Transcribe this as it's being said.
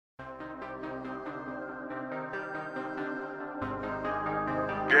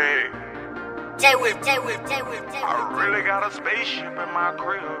gay. I really got a spaceship in my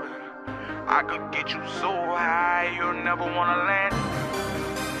crib. I could get you so high you'll never wanna land.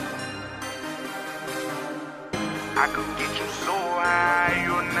 I could get you so high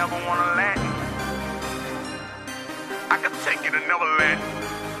you'll never wanna land. I could take you to Neverland.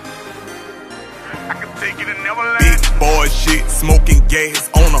 I could take you to Neverland. Big boy shit, smoking gas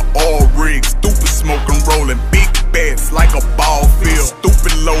on an oil rig. Stupid smoking, rolling big bats like a ball field.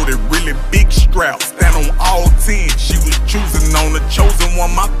 Stupid loaded, really big straps. Stand on all 10. She was choosing on the chosen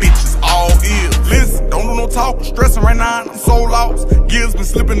one. My bitches all ears. Listen, don't do no talk. Stressing right now, I'm so lost. Gears been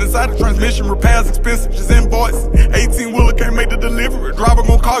slipping inside the transmission. Repairs expensive, just invoice. 18-wheeler can't make the delivery. Driver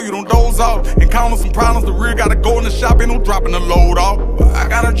gon' call you, don't doze off. Encounter some problems, the rear gotta go in the shop. Ain't no dropping the load off. I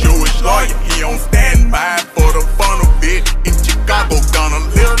got a Jewish lawyer, he on standby for the fun of it. In Chicago, done a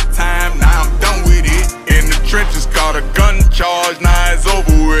little time, now I'm done with it. In the trenches, caught a gun charge, now it's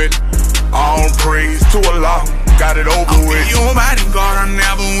over with. All praise to Allah, got it over with. Your bodyguard, I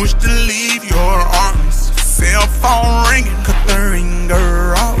never wish to leave your arms. Cell phone ringing, cut the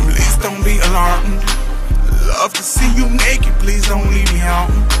ringer off. Please don't be alarmed. Love to see you naked, please don't leave me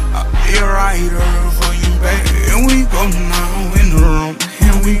home. I'll be a rider for you, baby. Here we go now in the room.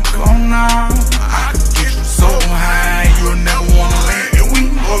 Here we go now. I could get you so high you'll never wanna land. Here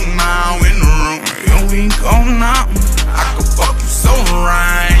we go now in the room. Here we go now. I could fuck you so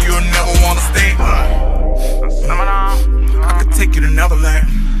right you'll never wanna stay. I could take you to Neverland.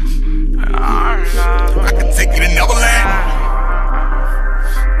 I could take you to Neverland.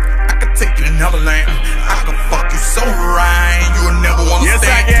 I could take you to Neverland. I could fuck you so right you'll never wanna stay.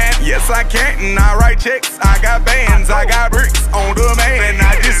 Yes I can, and I write checks. I got bands, I got bricks on demand. And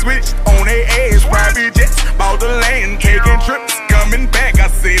I just switched on they ass, private jets. Bought the land, taking trips, coming back. I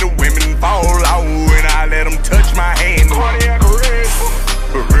say the women fall out when I let them touch my hand.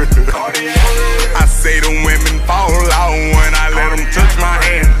 I say the women fall out when I let them touch my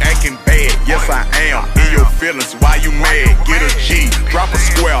hand. Acting bad, yes I am. In your feelings, why you mad? Get a G, drop a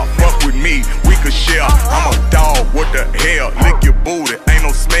square, fuck with me, we could share. I'm a dog, what the hell? Lick your booty, ain't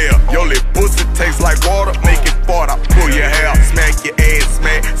no smell. Yo, let pussy taste like water, make it fart, I pull your hair. Smack your ass,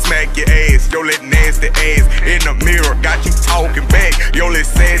 smack your ass. Yo, let nasty ass in the mirror, got you talking back. Yo, let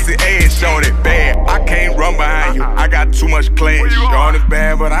sassy ass, shorty bad. I can't run behind you, I got too much class. Shorty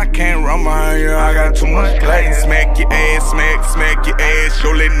bad, but I can't run behind you, I got too much class. Smack your ass, smack your ass.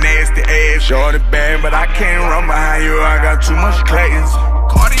 Yo, let nasty ass. Shorty bad, but I can't run behind you, I got too much class.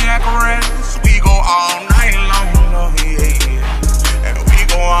 Cardiac arrest, we go all night long, love, yeah. And we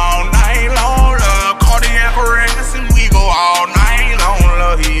go all night long, love. Cardiac arrest, and we go all night long,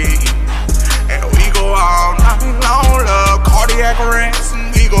 love, yeah. And we go all night long, love. Cardiac arrest,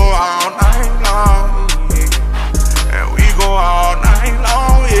 and we go all night long, yeah. And we go all night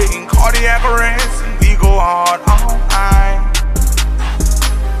long, yeah. Cardiac arrest, and we go hard all night.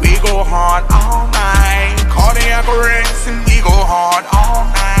 We go hard all night. Cardiac arrest, and we go hard all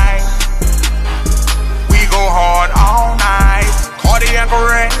night. We go hard all night. Cardiac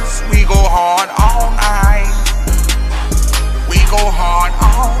arrest, we go hard all night. We go hard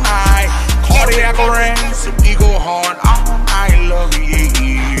all night. Cardiac arrest, we go hard all night, love,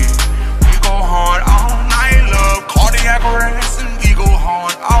 yeah. We go hard all night, love. Cardiac arrest, and we go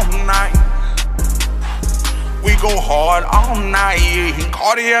hard all night. We go hard all night, yeah.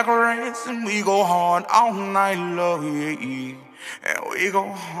 Cardiac arrest, and we go hard all night, love, yeah. And we go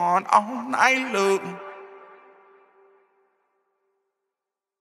hard all night, love.